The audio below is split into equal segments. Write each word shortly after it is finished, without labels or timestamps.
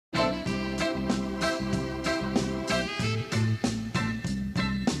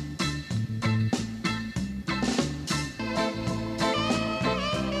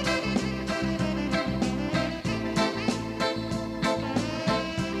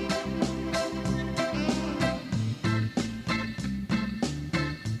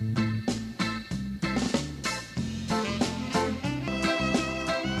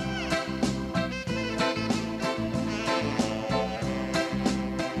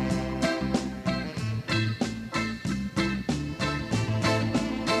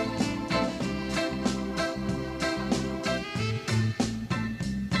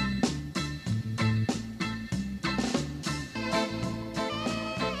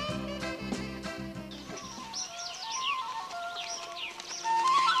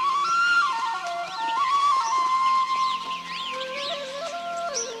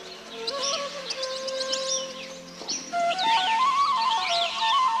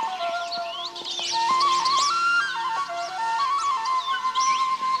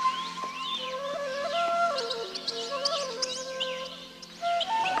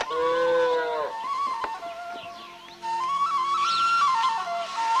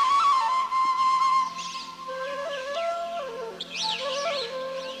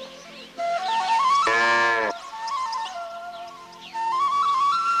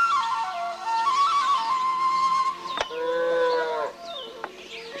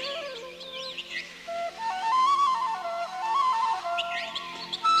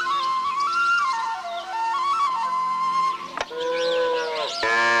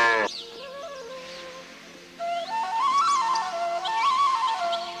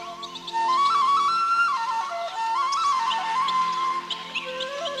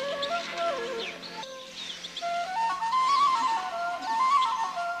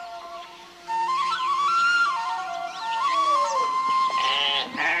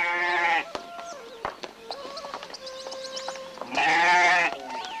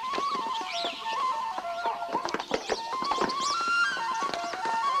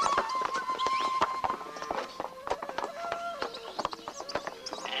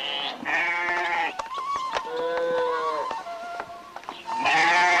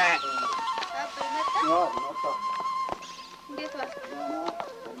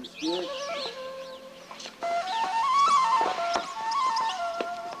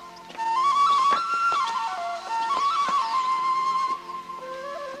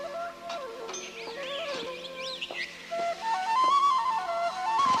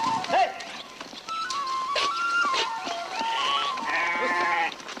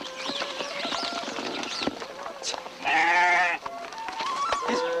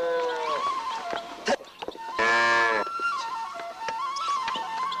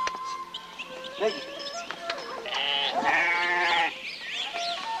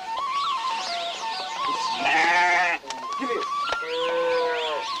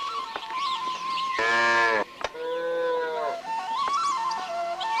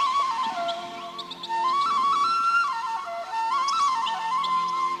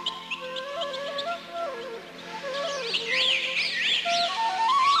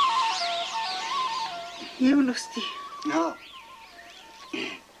يبلوستي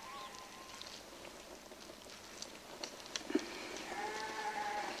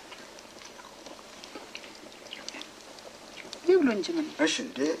يبلو انج من ايش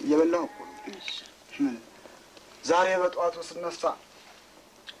دي يبلعوا من زاري በጧቱ ስነሳ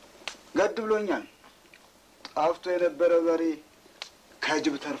ገድ ብሎኛል ጣፍቶ የነበረ በሬ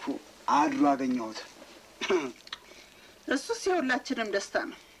ከጅብ ተርፎ አድሮ አገኘሁት እሱስ የሁላችንም ደስታ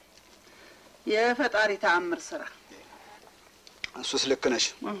ነው የፈጣሪ ተአምር ስራ እሱስ ልክ ነሽ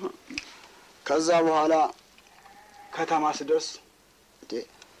ከዛ በኋላ ከተማ ስደርስ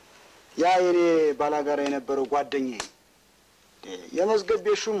ያ የኔ ባላጋራ የነበረው ጓደኛዬ የመዝገብ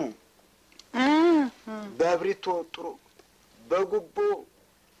ሹሙ በብሪቶ ጥሩ በጉቦ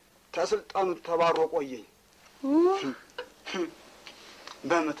ተስልጣኑ ተባሮ ቆየኝ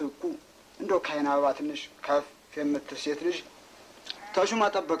በመትኩ እንደው ካይናባ ትንሽ ከፍ የምትል ሴት ልጅ ተሹማ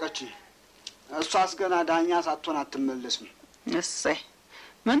ጠበቀችኝ እሷስ ገና ዳኛ ሳትሆን አትመለስም እሰይ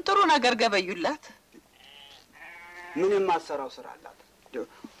ምን ጥሩ ነገር ገበዩላት ምን የማትሰራው ስራ አላት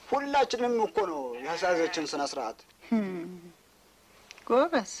ሁላችንም እኮ ነው ያሳዘችን ስነ ስርዓት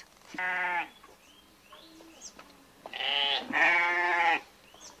ጎበዝ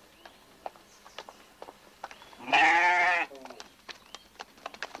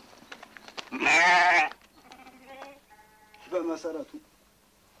በመሰረቱ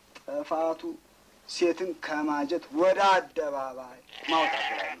ጠፋቱ ሴትን ከማጀት ወደ አደባባይ ማውጣት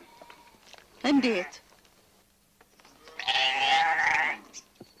ላይ ነው እንዴት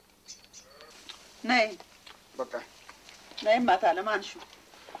ነይ በቃ ነይ ማታ ለማንሹ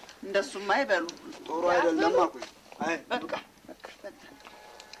እንደሱማ አይበሉ ጥሩ አይደለም አቁይ አይ በቃ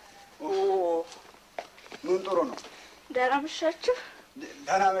ኦ ምን ጥሩ ነው ደራምሻችሁ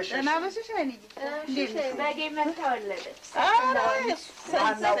ደናመሽሽ አይኔ እንዴት በጌ መታ ወለደ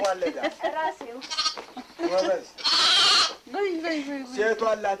አናዋለዳ ራሴው ወበዝ ነይ ሴቷ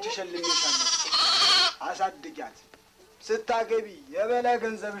ላንቺ ሸልሜሻለሁ አሳድጊያት ስታገቢ የበላይ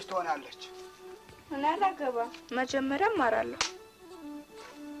ገንዘብሽ ትሆናለች እና ላገባ መጀመሪያ ማራለሁ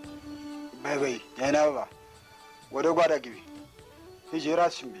በይ የናባ ወደ ጓዳ ግቢ ሂጂ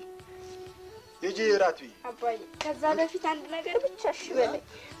ራስሽን ቢ ሂጂ ራት ቢ አባዬ ከዛ በፊት አንድ ነገር ብቻ እሺ በለኝ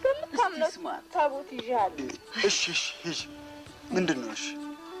በምታምነው ታቦት ይዣል እሺ ሂጂ ምንድነው እሺ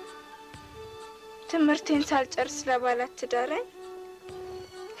ትምህርቴን ሳልጨርስ ለባላት ትዳረኝ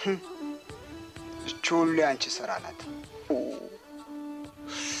እቹሉ አንቺ ስራ ናት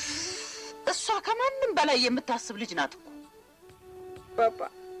እሷ ከማንንም በላይ የምታስብ ልጅ ናት እኮ ባባ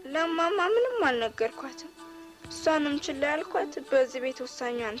ለማማ ምንም አልነገርኳትም እሷንም ችላ ያልኳት በዚህ ቤት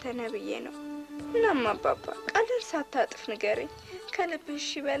ወሳኙ አንተ ነህ ብዬ ነው እናማ ባባ ቃልን ሳታጥፍ ንገረኝ ከልብሽ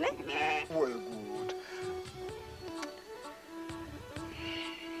በላይ ወይ ጉድ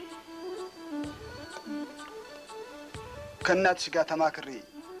ከእናትሽ ጋር ተማክሬ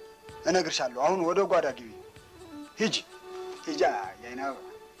እነግርሻለሁ አሁን ወደ ጓዳ ግቢ ሂጂ ሂጂ ያይና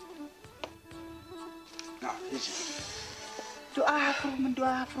ሂጂ ዱአ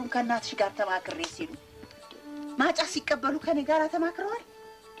አፍሩም ከእናትሽ ጋር ተማክሬ ሲሉ ማጫ ሲቀበሉ ከኔ ጋር ተማክረዋል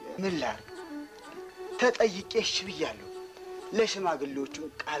ምን ላድርግ ተጠይቄ እሺ ብያለሁ ለሽማግሌዎቹ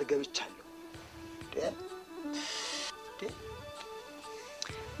ቃል ገብቻለሁ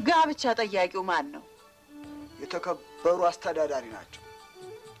ጋብቻ ጠያቂው ማን ነው የተከበሩ አስተዳዳሪ ናቸው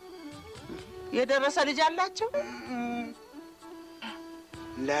የደረሰ ልጅ አላቸው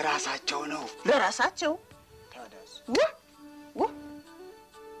ለራሳቸው ነው ለራሳቸው ታዲያስ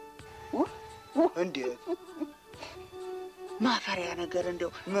እንዴት ማፈሪያ ነገር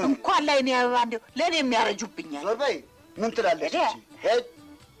እንደው እንኳን ላይ ነው ያባ እንደው ለኔ የሚያረጁብኛል ዞር በይ ምን ትላለች እቺ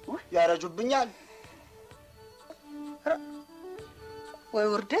ያረጁብኛል ወይ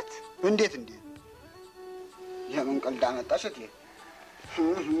ውርደት እንዴት የምን ቀልድ አመጣሽ እቴ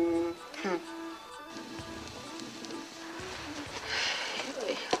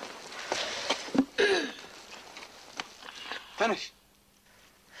ተነሽ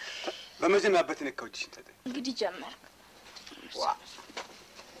በመጀመሪያ በተነካውሽ እንትን እንግዲህ ጀመርክ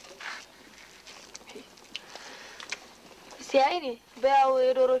ሲያይኔ በያው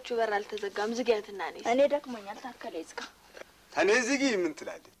የዶሮቹ በር አልተዘጋም ዝጊያትና ነኝ እኔ ደክሞኛል ታከለ ይዝጋ እኔ ዝጊ ምን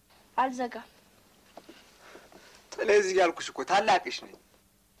ትላለህ አልዘጋም ስለዚህ ያልኩሽ እኮ ታላቅሽ ነኝ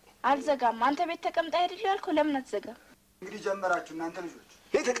አልዘጋም አንተ ቤት ተቀምጣ አይደል ያልኩ ለምን አትዘጋም እንግዲህ ጀመራችሁ እናንተ ልጆች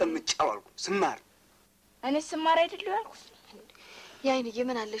ለተቀምጫው አልኩ ስማር እኔ ስማር አይደል ያልኩ ያይኔ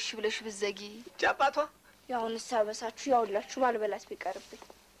ምን አለሽ ብለሽ ብዘጊ ጃባቷ ያው ንሳበሳችሁ ያውላችሁ ባልበላት ቢቀርብኝ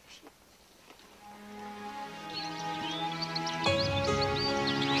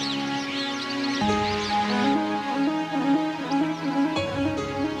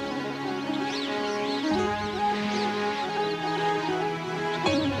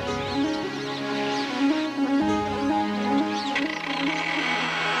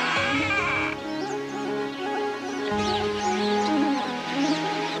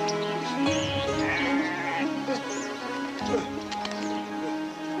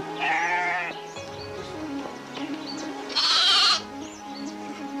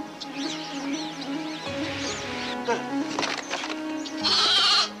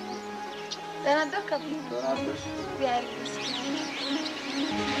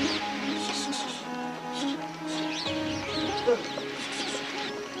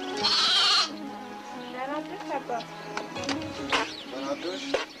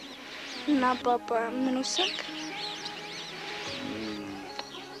እና አባባ ምን ወሰንክ?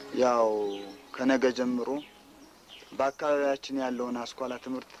 ያው ከነገ ጀምሮ በአካባቢያችን ያለውን አስኳላ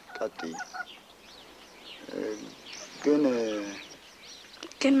ትምህርት ቀጥይ። ግን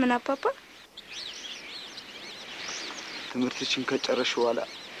ምን አባባ? ትምህርትሽን ከጨረሽ በኋላ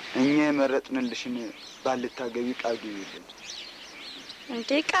እኛ የመረጥንልሽን ባልታገቢ ቃል ግቢልን። እንዴ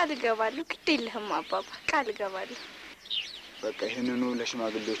ቃል እገባለሁ። ግድ የለህም አባባ፣ ቃል እገባለሁ። በቃ ይሄንኑ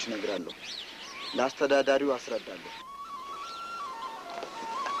ለሽማግሌዎች እነግራለሁ፣ ለአስተዳዳሪው አስረዳለሁ።